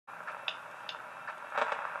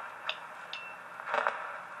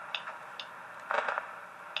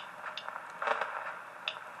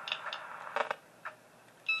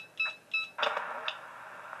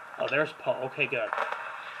there's Poe. Okay, good.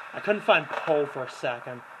 I couldn't find Poe for a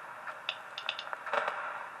second.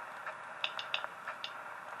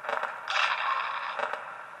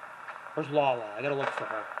 Where's Lala? I gotta look for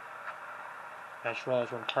her. I just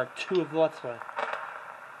realized we're in part 2 of the Let's Play.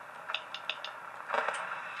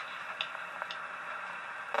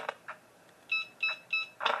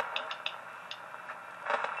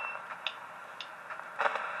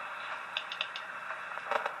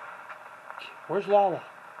 Where's Lala?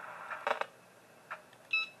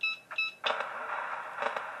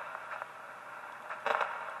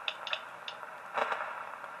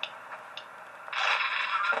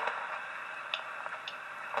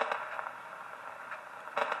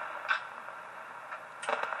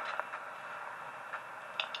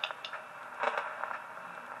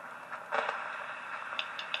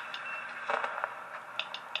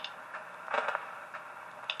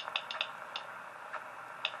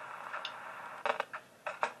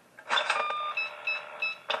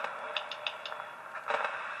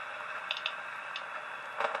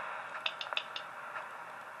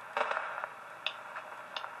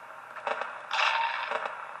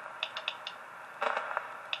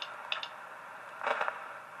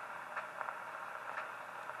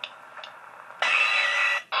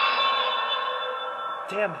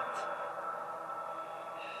 Damn it.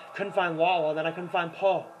 Couldn't find Lala, then I couldn't find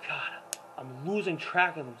Poe. God, I'm losing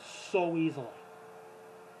track of them so easily.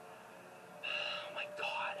 Oh my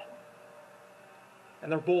God.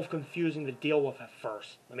 And they're both confusing to deal with at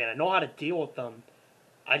first. I mean, I know how to deal with them.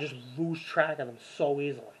 I just lose track of them so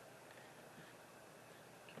easily.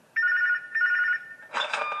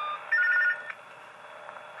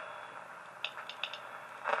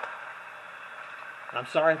 I'm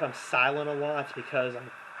sorry if I'm silent a lot, it's because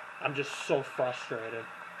I'm just so frustrated.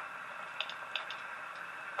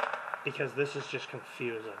 Because this is just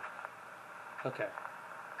confusing. Okay.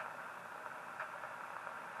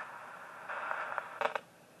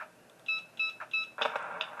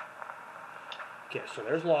 Okay, so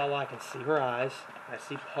there's Lala. I can see her eyes. I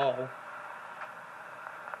see Poe.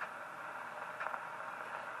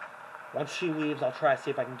 Once she leaves, I'll try to see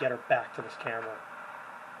if I can get her back to this camera.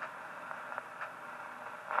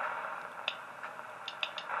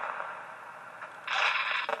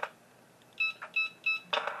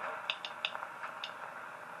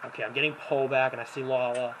 Okay, I'm getting Poe back, and I see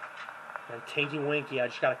Lala. And Tinky Winky, I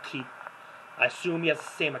just gotta keep... I assume he has the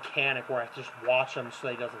same mechanic where I just watch him so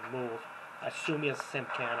that he doesn't move. I assume he has the same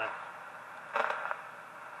mechanic.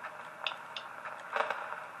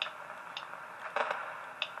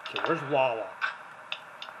 Okay, where's Lala?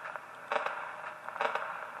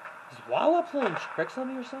 Is Lala playing tricks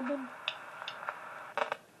on me or something?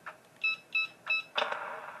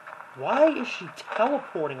 Why is she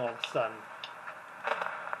teleporting all of a sudden?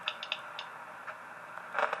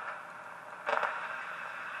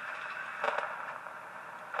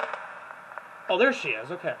 Oh, there she is.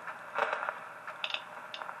 Okay.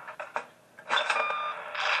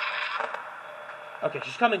 Okay,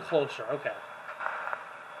 she's coming closer. Okay.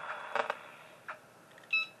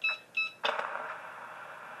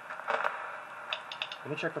 Let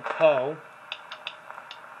me check for Poe.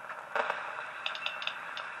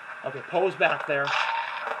 Okay, Poe's back there.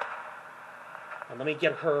 And let me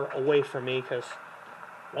get her away from me, because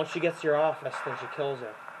once she gets to your office, then she kills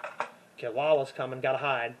her. Okay, Lala's coming. Gotta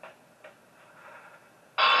hide.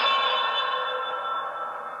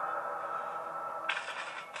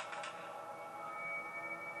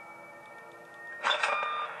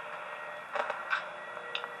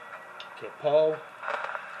 Okay, Poe.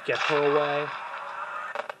 Get her away.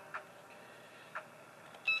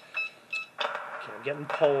 Okay, I'm getting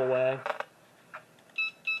Poe away.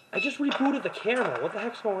 I just rebooted the camera. What the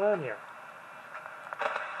heck's going on here?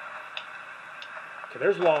 Okay,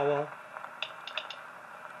 there's Lala.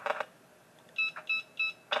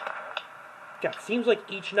 God, it seems like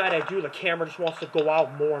each night I do, the camera just wants to go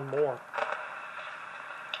out more and more.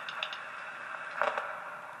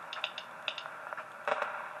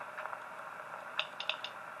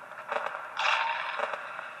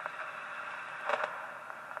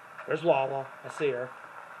 There's Lala. I see her.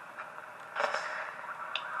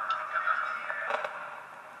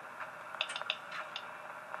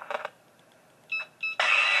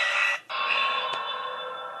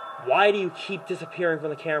 Why do you keep disappearing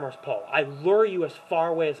from the cameras, Poe? I lure you as far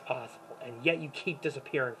away as possible, and yet you keep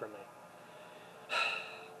disappearing from me.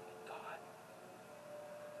 God.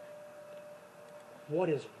 What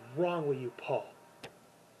is wrong with you, Poe?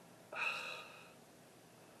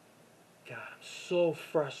 God, I'm so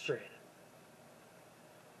frustrated.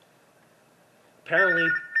 Apparently,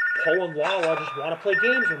 Poe and Lala just want to play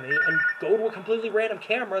games with me and go to a completely random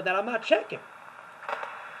camera that I'm not checking.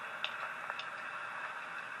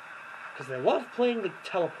 Because they love playing the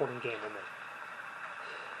teleporting game with me.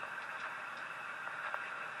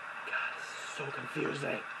 God, it's so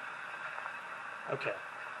confusing. Okay.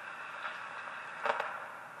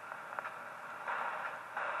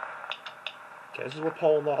 Okay, this is where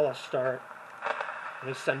Poe and Lala start. Let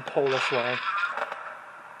me send Poe this way.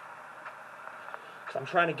 Because I'm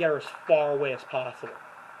trying to get her as far away as possible.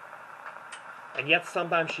 And yet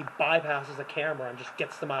sometimes she bypasses the camera and just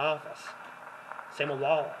gets to my office. Same with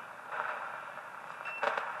Lala.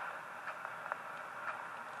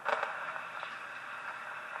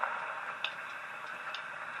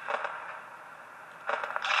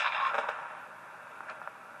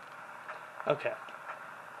 Okay.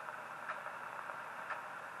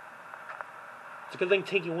 It's a good thing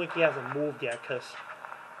Tinky Winky hasn't moved yet, because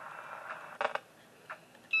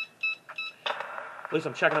at least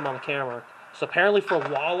I'm checking him on the camera. So apparently for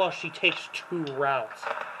Lala, she takes 2 routes.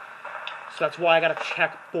 So that's why I gotta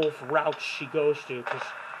check both routes she goes to,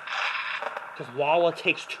 because Lala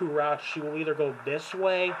takes 2 routes. She will either go this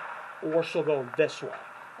way, or she'll go this way.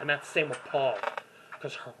 And that's the same with Poe.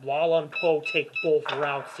 Because Lala and Poe take both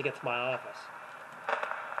routes to get to my office.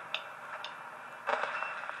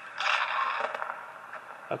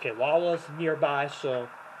 Okay, Lala's nearby,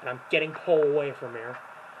 and I'm getting Poe away from here.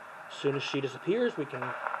 As soon as she disappears, we can,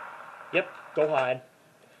 yep, go hide.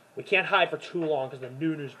 We can't hide for too long because the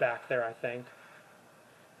Nunu's back there, I think.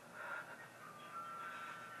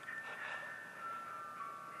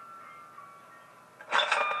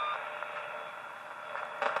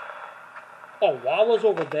 Oh, Lala's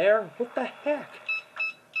over there? What the heck?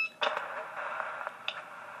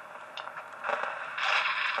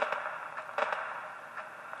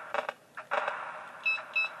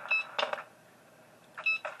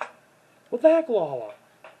 What the heck, Lala?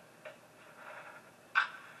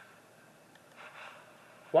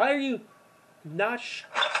 Why are you not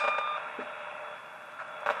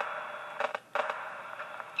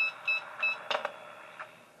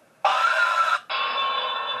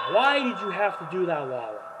Why did you have to do that,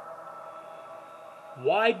 Lala?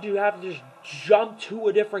 Why do you have to just jump to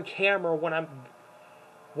a different camera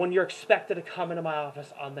when you're expected to come into my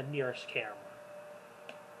office on the nearest camera?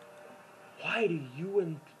 Why do you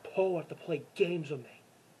and Poe have to play games with me?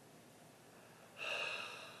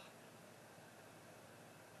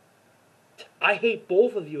 I hate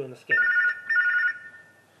both of you in this game.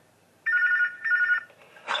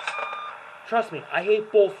 Trust me, I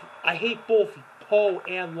hate both Poe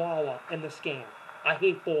and Lala in this game. I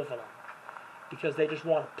hate both of them. Because they just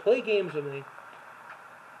want to play games with me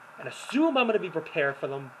and assume I'm going to be prepared for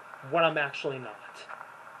them when I'm actually not.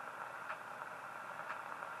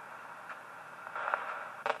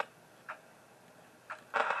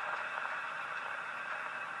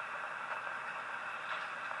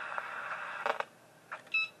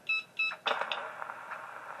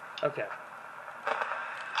 Okay.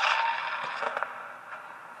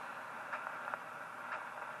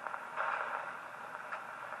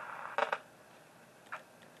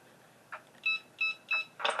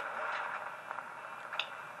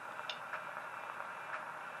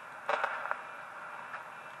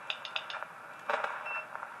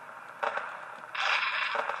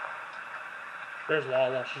 There's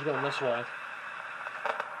Lala. She's going this way.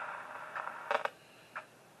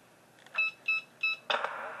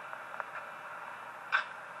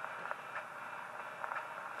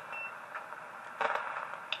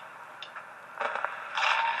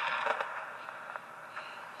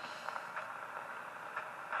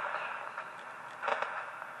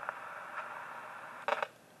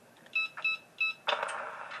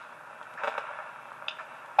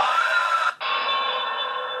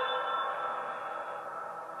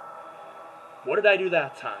 What did I do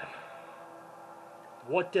that time?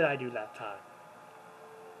 What did I do that time?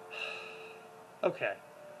 Okay.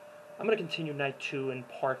 I'm going to continue Night 2 in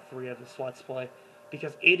Part 3 of this Let's Play,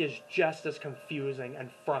 because it is just as confusing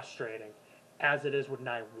and frustrating as it is with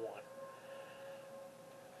Night 1.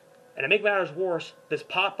 And to make matters worse, this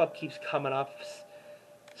pop-up keeps coming up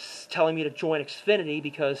telling me to join Xfinity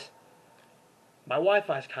because my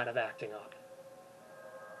Wi-Fi is kind of acting up.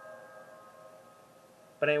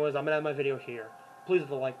 But anyways, I'm going to end my video here. Please hit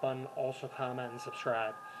the like button, also comment and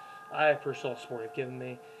subscribe. I appreciate all the support you've given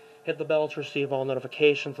me. Hit the bell to receive all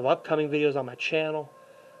notifications of upcoming videos on my channel.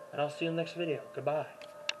 And I'll see you in the next video. Goodbye.